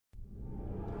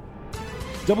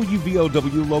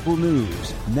WVOW Local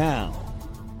News now.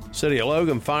 City of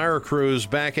Logan fire crews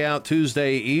back out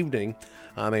Tuesday evening.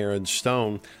 I'm Aaron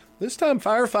Stone. This time,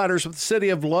 firefighters with the City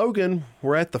of Logan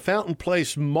were at the Fountain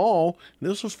Place Mall.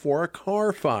 This was for a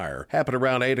car fire. Happened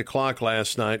around 8 o'clock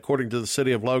last night. According to the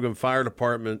City of Logan Fire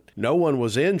Department, no one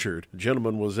was injured. The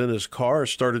gentleman was in his car,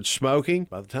 started smoking.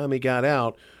 By the time he got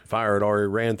out, fire had already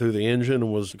ran through the engine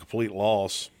and was a complete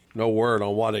loss. No word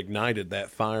on what ignited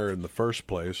that fire in the first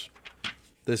place.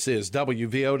 This is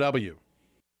WVOW.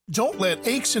 Don't let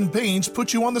aches and pains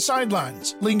put you on the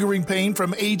sidelines. Lingering pain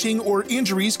from aging or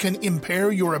injuries can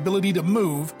impair your ability to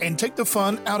move and take the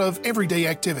fun out of everyday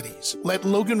activities. Let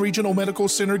Logan Regional Medical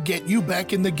Center get you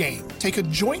back in the game. Take a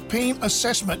joint pain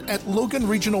assessment at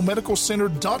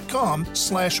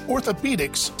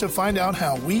loganregionalmedicalcenter.com/orthopedics to find out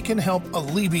how we can help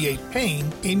alleviate pain,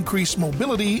 increase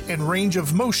mobility and range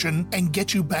of motion, and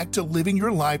get you back to living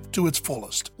your life to its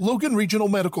fullest. Logan Regional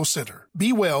Medical Center.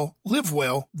 Be well, live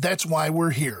well. That's why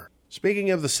we're here. Speaking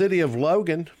of the City of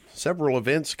Logan, several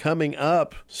events coming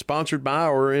up, sponsored by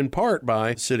or in part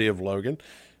by the City of Logan,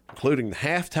 including the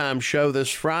halftime show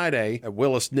this Friday at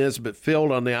Willis Nisbet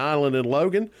Field on the island in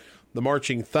Logan. The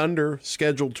Marching Thunder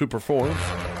scheduled to perform.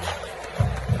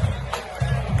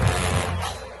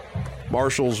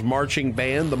 Marshall's marching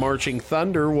band, the Marching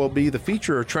Thunder, will be the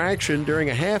feature attraction during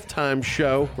a halftime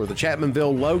show for the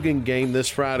Chapmanville-Logan game this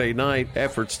Friday night.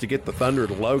 Efforts to get the Thunder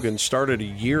to Logan started a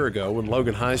year ago when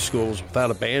Logan High School was without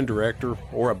a band director,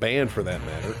 or a band for that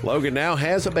matter. Logan now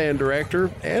has a band director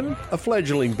and a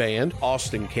fledgling band,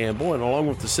 Austin Campbell, and along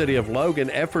with the City of Logan,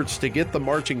 efforts to get the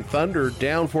Marching Thunder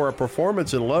down for a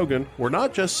performance in Logan were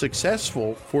not just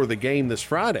successful for the game this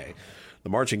Friday. The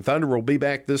Marching Thunder will be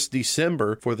back this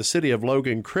December for the City of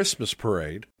Logan Christmas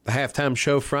Parade. The halftime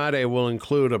show Friday will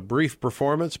include a brief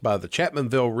performance by the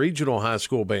Chapmanville Regional High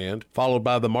School Band, followed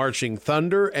by the Marching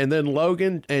Thunder, and then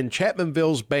Logan and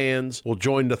Chapmanville's bands will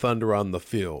join the Thunder on the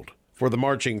field. For the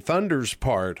Marching Thunder's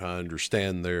part, I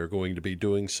understand they're going to be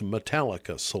doing some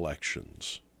Metallica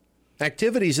selections.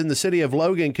 Activities in the City of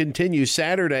Logan continue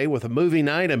Saturday with a movie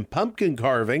night and pumpkin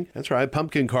carving. That's right,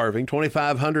 pumpkin carving.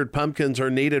 2,500 pumpkins are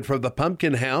needed for the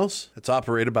Pumpkin House. It's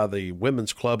operated by the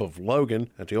Women's Club of Logan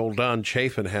at the old Don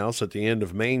Chafin House at the end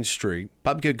of Main Street.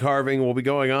 Pumpkin carving will be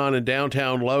going on in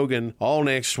downtown Logan all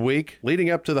next week,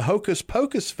 leading up to the Hocus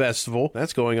Pocus Festival.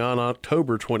 That's going on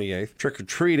October 28th.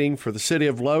 Trick-or-treating for the City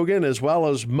of Logan, as well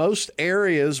as most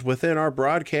areas within our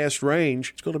broadcast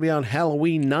range. It's going to be on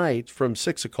Halloween night from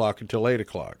 6 o'clock until 8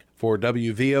 o'clock. For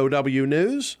WVOW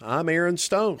News, I'm Aaron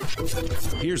Stone.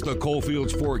 Here's the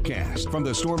Coalfields forecast from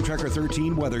the Storm Tracker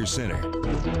 13 Weather Center.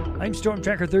 I'm Storm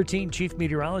Tracker 13 Chief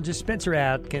Meteorologist Spencer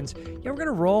Atkins. We're going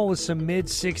to roll with some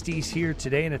mid-60s here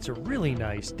today, and it's a really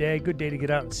nice day. Good day to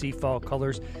get out and see fall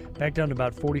colors. Back down to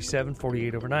about 47,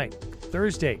 48 overnight.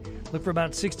 Thursday, look for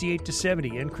about 68 to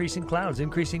 70. Increasing clouds,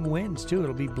 increasing winds, too.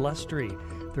 It'll be blustery.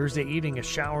 Thursday evening, as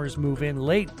showers move in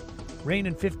late. Rain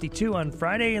and 52 on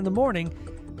Friday in the morning.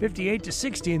 58 to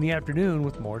 60 in the afternoon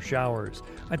with more showers.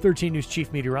 I'm 13 News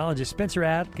Chief Meteorologist Spencer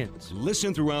Atkins.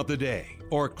 Listen throughout the day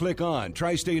or click on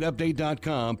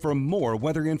tristateupdate.com for more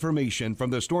weather information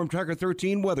from the Storm Tracker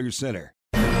 13 Weather Center.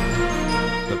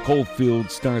 The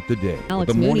Coalfields start the day.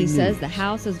 Alex Mooney says the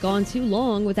House has gone too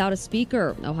long without a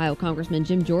speaker. Ohio Congressman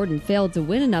Jim Jordan failed to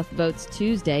win enough votes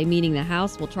Tuesday, meaning the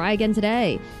House will try again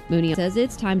today. Mooney says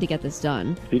it's time to get this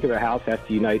done. Speaker of the House has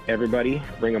to unite everybody,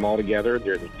 bring them all together.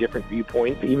 There's a different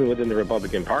viewpoint, even within the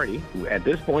Republican Party. At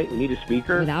this point, we need a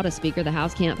speaker. Without a speaker, the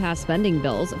House can't pass spending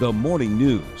bills. The Morning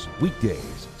News,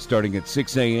 weekdays, starting at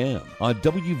 6 a.m. on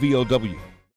WVOW.